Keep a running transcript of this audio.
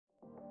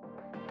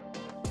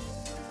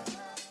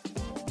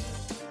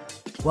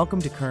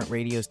Welcome to Current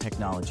Radio's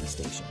Technology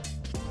Station.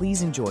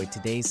 Please enjoy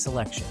today's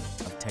selection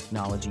of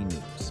technology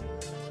news.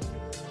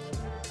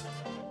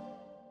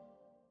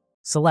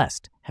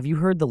 Celeste, have you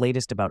heard the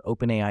latest about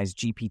OpenAI's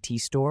GPT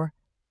store?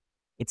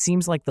 It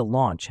seems like the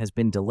launch has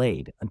been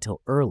delayed until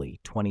early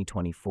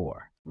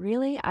 2024.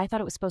 Really? I thought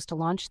it was supposed to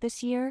launch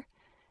this year.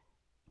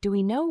 Do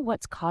we know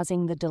what's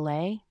causing the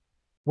delay?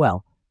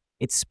 Well,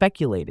 it's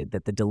speculated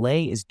that the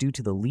delay is due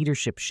to the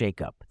leadership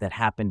shakeup that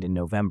happened in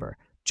November,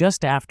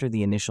 just after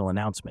the initial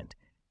announcement.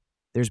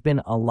 There's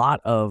been a lot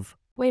of...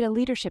 Wait, a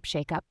leadership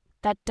shakeup?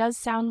 That does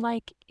sound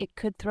like it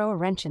could throw a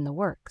wrench in the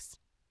works.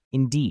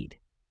 Indeed.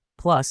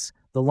 Plus,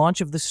 the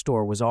launch of the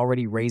store was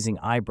already raising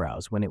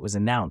eyebrows when it was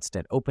announced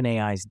at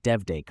OpenAI's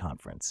Dev Day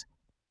conference.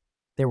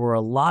 There were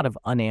a lot of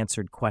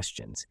unanswered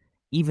questions,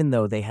 even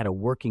though they had a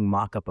working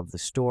mock-up of the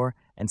store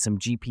and some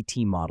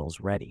GPT models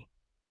ready.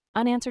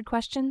 Unanswered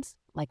questions?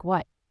 Like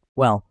what?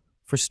 Well,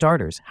 for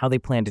starters, how they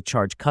plan to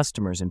charge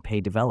customers and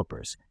pay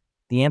developers.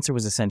 The answer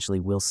was essentially,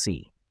 we'll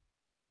see.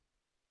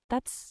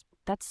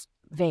 That's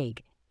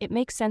vague. It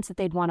makes sense that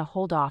they'd want to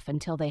hold off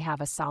until they have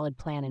a solid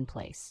plan in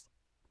place.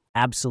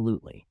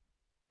 Absolutely.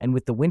 And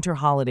with the winter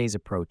holidays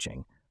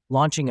approaching,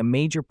 launching a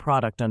major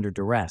product under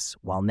duress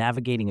while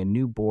navigating a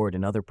new board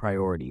and other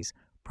priorities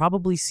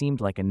probably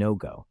seemed like a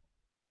no-go.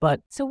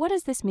 But, So what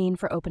does this mean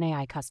for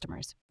OpenAI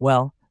customers?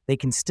 well, they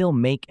can still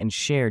make and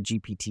share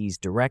GPTs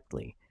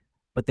directly,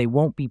 but they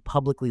won't be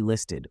publicly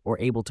listed or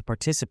able to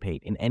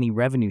participate in any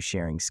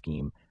revenue-sharing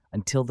scheme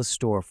until the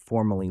store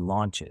formally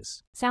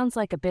launches. Sounds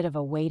like a bit of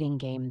a waiting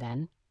game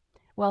then.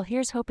 Well,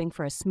 here's hoping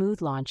for a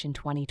smooth launch in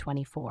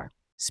 2024.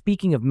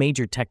 Speaking of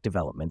major tech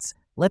developments,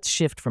 let's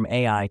shift from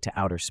AI to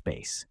outer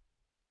space.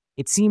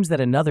 It seems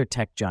that another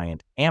tech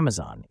giant,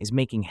 Amazon, is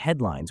making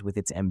headlines with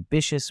its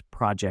ambitious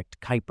Project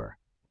Kuiper.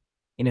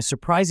 In a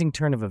surprising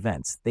turn of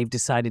events, they've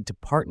decided to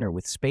partner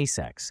with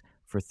SpaceX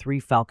for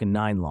 3 Falcon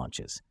 9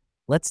 launches.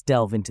 Let's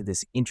delve into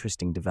this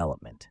interesting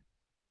development.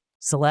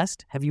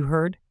 Celeste, have you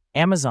heard?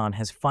 Amazon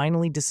has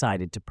finally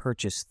decided to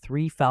purchase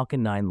 3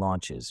 Falcon 9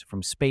 launches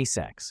from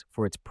SpaceX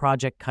for its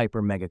Project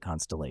Kuiper mega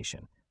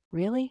constellation.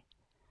 Really?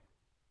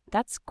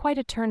 That's quite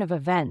a turn of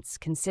events,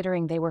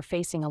 considering they were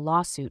facing a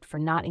lawsuit for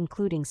not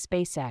including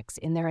SpaceX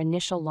in their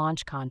initial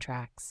launch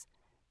contracts.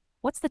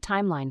 What's the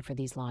timeline for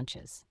these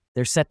launches?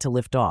 They're set to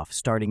lift off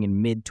starting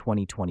in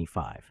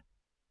mid-2025.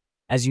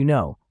 As you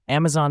know,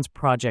 Amazon's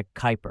Project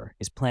Kuiper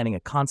is planning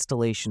a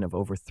constellation of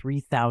over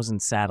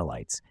 3,000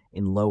 satellites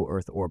in low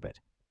Earth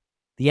orbit.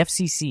 The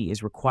FCC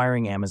is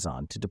requiring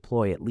Amazon to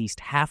deploy at least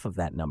half of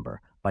that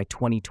number by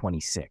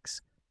 2026,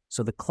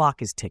 so the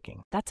clock is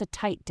ticking. That's a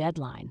tight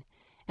deadline.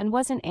 And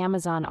wasn't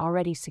Amazon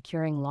already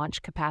securing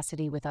launch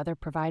capacity with other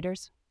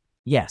providers?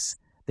 Yes,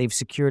 they've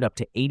secured up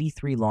to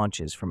 83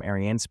 launches from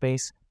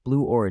Arianespace,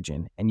 Blue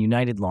Origin, and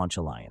United Launch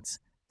Alliance.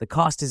 The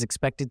cost is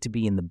expected to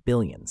be in the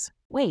billions.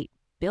 Wait,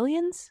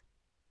 billions?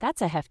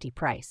 That's a hefty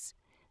price.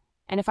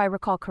 And if I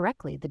recall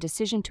correctly, the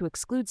decision to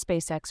exclude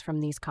SpaceX from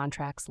these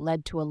contracts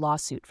led to a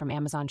lawsuit from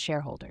Amazon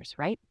shareholders,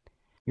 right?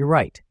 You're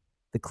right.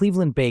 The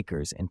Cleveland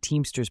Bakers and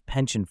Teamsters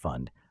Pension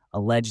Fund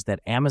alleged that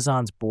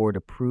Amazon's board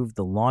approved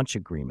the launch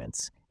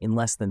agreements in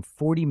less than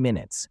 40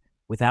 minutes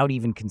without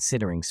even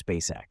considering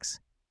SpaceX.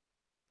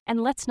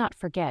 And let's not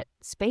forget,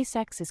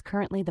 SpaceX is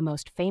currently the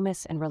most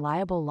famous and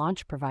reliable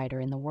launch provider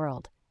in the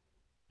world.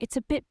 It's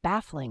a bit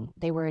baffling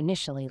they were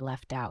initially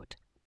left out.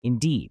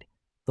 Indeed,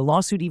 the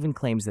lawsuit even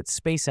claims that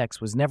SpaceX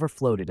was never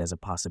floated as a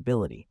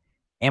possibility.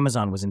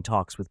 Amazon was in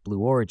talks with Blue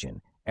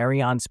Origin,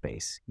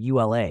 Arianespace,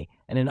 ULA,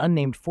 and an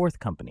unnamed fourth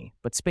company,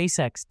 but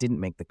SpaceX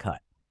didn't make the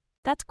cut.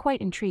 That's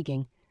quite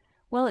intriguing.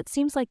 Well, it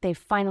seems like they've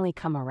finally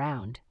come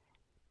around.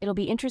 It'll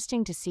be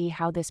interesting to see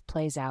how this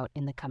plays out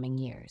in the coming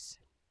years.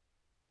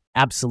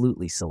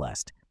 Absolutely,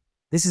 Celeste.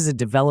 This is a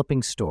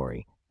developing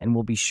story, and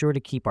we'll be sure to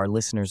keep our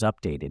listeners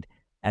updated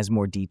as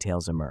more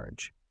details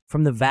emerge.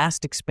 From the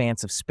vast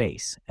expanse of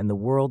space and the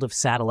world of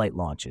satellite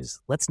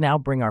launches, let's now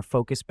bring our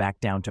focus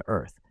back down to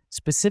Earth,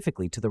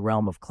 specifically to the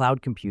realm of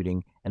cloud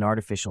computing and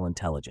artificial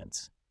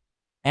intelligence.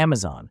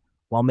 Amazon,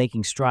 while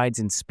making strides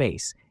in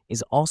space,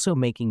 is also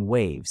making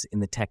waves in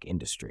the tech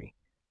industry.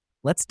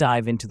 Let's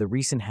dive into the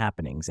recent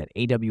happenings at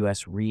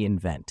AWS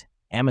reInvent,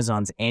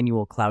 Amazon's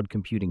annual cloud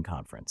computing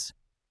conference.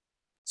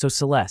 So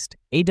Celeste,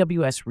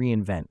 AWS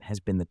reInvent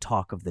has been the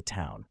talk of the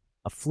town,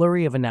 a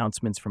flurry of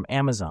announcements from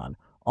Amazon,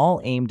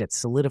 all aimed at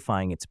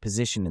solidifying its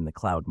position in the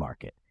cloud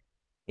market.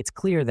 It's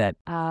clear that...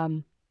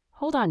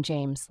 Hold on,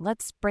 James.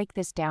 Let's break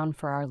this down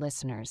for our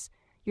listeners.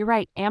 You're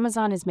right,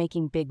 Amazon is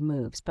making big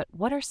moves, but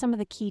what are some of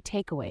the key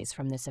takeaways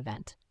from this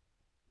event?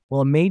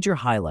 Well, a major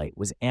highlight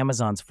was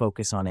Amazon's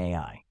focus on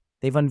AI.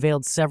 They've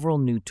unveiled several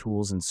new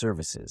tools and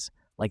services,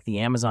 like the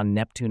Amazon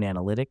Neptune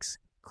Analytics,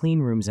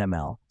 Cleanrooms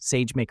ML,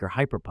 SageMaker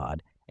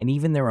Hyperpod, and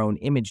even their own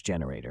image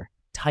generator,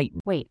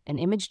 Titan. Wait, an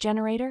image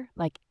generator?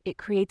 Like, it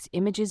creates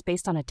images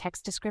based on a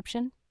text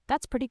description?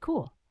 That's pretty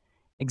cool.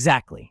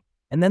 Exactly.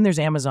 And then there's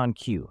Amazon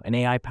Q, an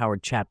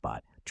AI-powered chatbot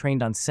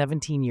trained on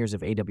 17 years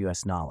of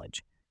AWS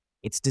knowledge.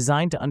 It's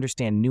designed to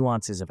understand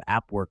nuances of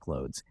app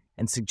workloads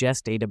and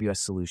suggest AWS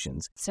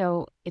solutions.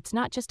 So it's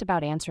not just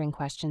about answering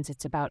questions,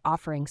 it's about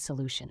offering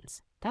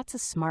solutions. That's a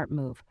smart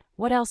move.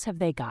 What else have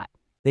they got?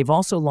 They've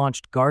also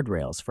launched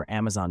guardrails for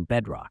Amazon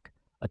Bedrock,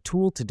 a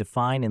tool to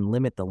define and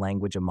limit the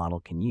language a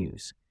model can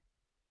use.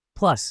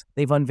 Plus,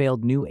 they've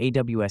unveiled new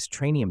AWS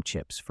Trainium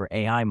chips for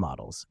AI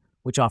models,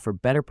 which offer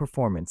better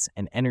performance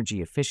and energy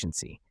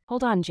efficiency.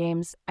 Hold on,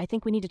 James. I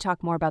think we need to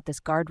talk more about this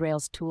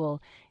guardrails tool.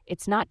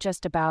 It's not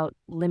just about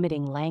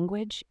limiting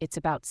language, it's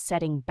about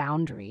setting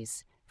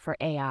boundaries for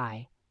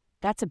AI.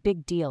 That's a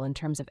big deal in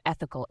terms of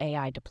ethical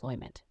AI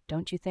deployment,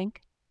 don't you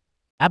think?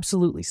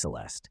 Absolutely,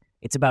 Celeste.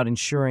 It's about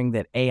ensuring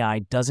that AI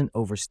doesn't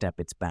overstep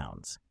its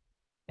bounds.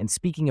 And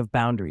speaking of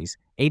boundaries,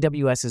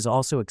 AWS is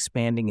also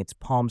expanding its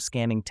palm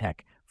scanning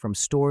tech from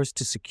stores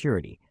to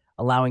security,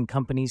 allowing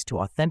companies to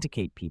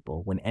authenticate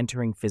people when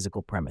entering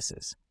physical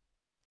premises.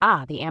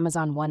 Ah, the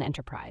Amazon One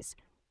Enterprise.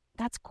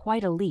 That's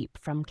quite a leap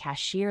from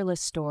cashierless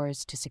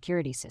stores to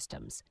security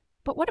systems.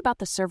 But what about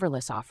the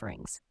serverless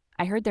offerings?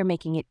 I heard they're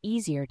making it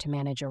easier to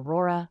manage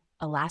Aurora,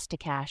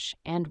 Elasticache,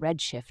 and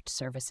Redshift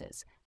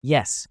services.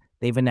 Yes,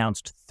 they've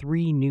announced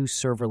 3 new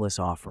serverless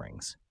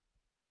offerings.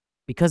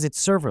 Because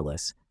it's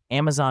serverless,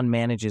 Amazon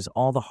manages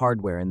all the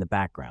hardware in the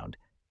background,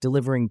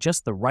 delivering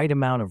just the right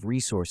amount of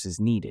resources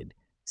needed,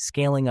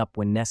 scaling up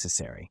when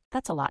necessary.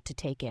 That's a lot to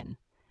take in.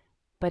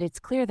 But it's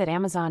clear that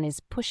Amazon is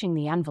pushing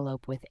the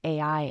envelope with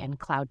AI and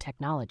cloud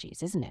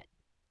technologies, isn't it?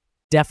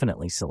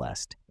 Definitely,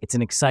 Celeste. It's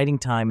an exciting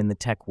time in the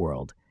tech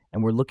world,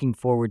 and we're looking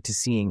forward to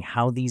seeing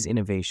how these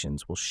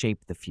innovations will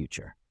shape the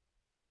future.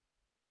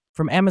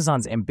 From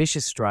Amazon's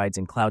ambitious strides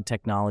in cloud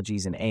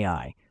technologies and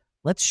AI,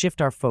 let's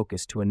shift our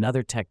focus to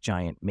another tech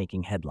giant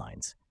making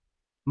headlines.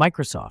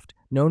 Microsoft,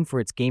 known for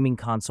its gaming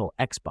console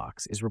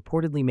Xbox, is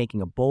reportedly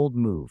making a bold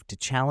move to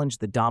challenge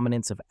the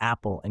dominance of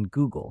Apple and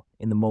Google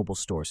in the mobile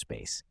store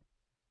space.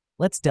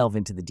 Let's delve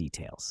into the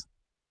details.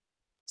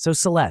 So,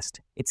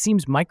 Celeste, it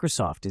seems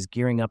Microsoft is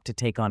gearing up to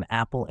take on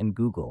Apple and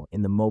Google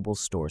in the mobile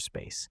store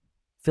space.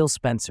 Phil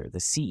Spencer, the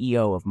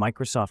CEO of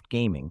Microsoft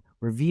Gaming,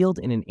 revealed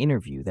in an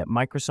interview that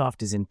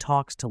Microsoft is in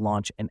talks to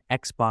launch an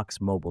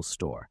Xbox mobile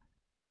store.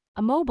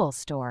 A mobile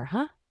store,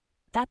 huh?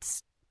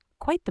 That's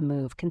quite the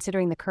move,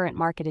 considering the current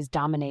market is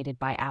dominated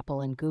by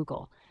Apple and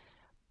Google.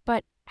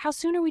 But how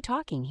soon are we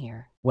talking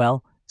here?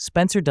 Well,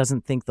 Spencer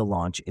doesn't think the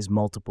launch is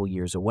multiple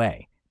years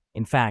away.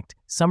 In fact,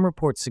 some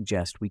reports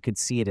suggest we could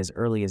see it as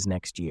early as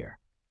next year.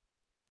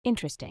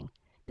 Interesting.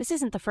 This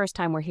isn't the first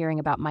time we're hearing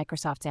about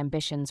Microsoft's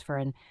ambitions for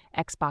an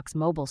Xbox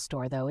mobile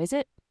store, though, is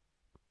it?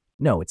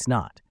 No, it's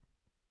not.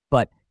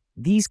 But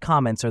these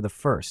comments are the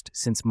first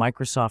since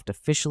Microsoft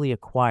officially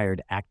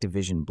acquired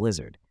Activision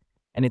Blizzard.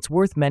 And it's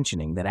worth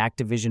mentioning that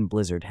Activision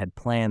Blizzard had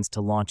plans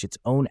to launch its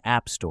own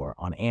app store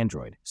on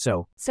Android.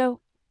 So,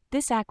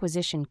 this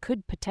acquisition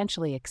could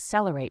potentially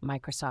accelerate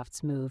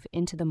Microsoft's move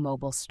into the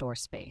mobile store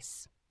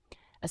space,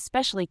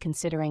 especially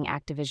considering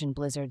Activision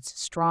Blizzard's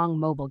strong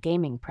mobile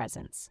gaming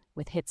presence,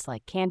 with hits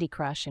like Candy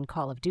Crush and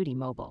Call of Duty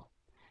Mobile.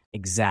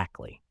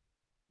 exactly.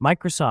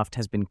 Microsoft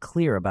has been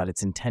clear about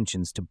its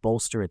intentions to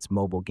bolster its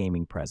mobile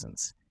gaming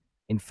presence.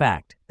 In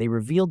fact, they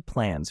revealed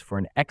plans for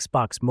an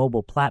Xbox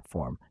mobile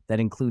platform that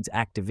includes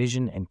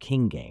Activision and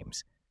King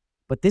games.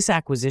 But this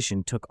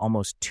acquisition took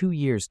almost 2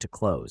 years to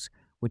close,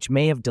 which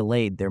may have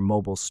delayed their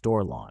mobile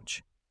store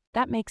launch.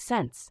 That makes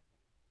sense.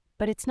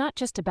 But it's not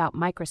just about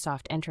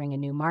Microsoft entering a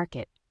new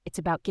market, it's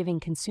about giving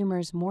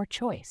consumers more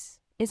choice,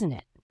 isn't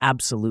it?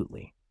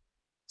 Absolutely.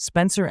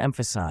 Spencer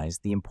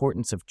emphasized the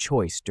importance of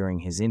choice during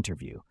his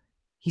interview.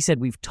 He said,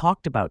 "We've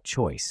talked about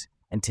choice,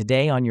 and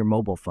today on your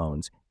mobile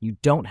phones, you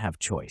don't have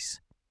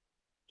choice."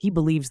 He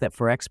believes that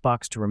for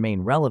Xbox to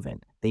remain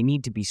relevant, they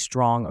need to be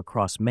strong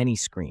across many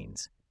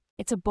screens.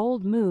 It's a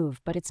bold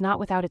move, but it's not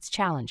without its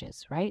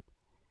challenges, right?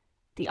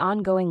 The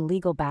ongoing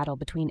legal battle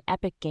between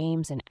Epic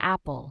Games and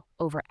Apple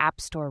over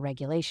App Store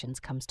regulations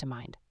comes to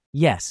mind.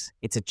 Yes,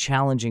 it's a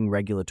challenging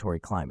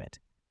regulatory climate.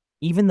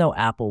 Even though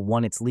Apple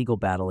won its legal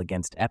battle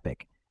against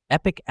Epic,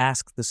 Epic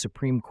asked the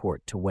Supreme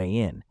Court to weigh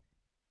in.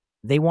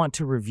 They want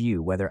to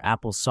review whether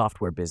Apple's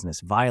software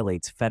business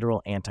violates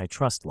federal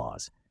antitrust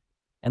laws.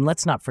 And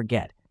let's not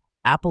forget,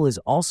 Apple is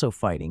also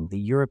fighting the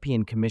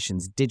European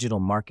Commission's Digital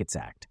Markets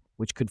Act,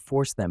 which could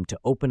force them to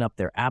open up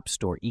their App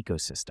Store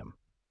ecosystem.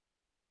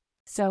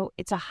 So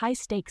it's a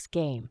high-stakes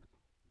game.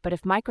 But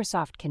if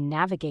Microsoft can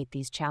navigate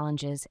these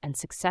challenges and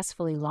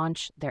successfully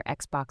launch their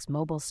Xbox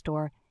mobile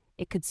store,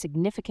 it could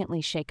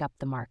significantly shake up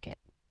the market.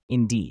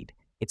 Indeed,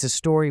 it's a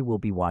story we'll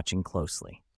be watching closely.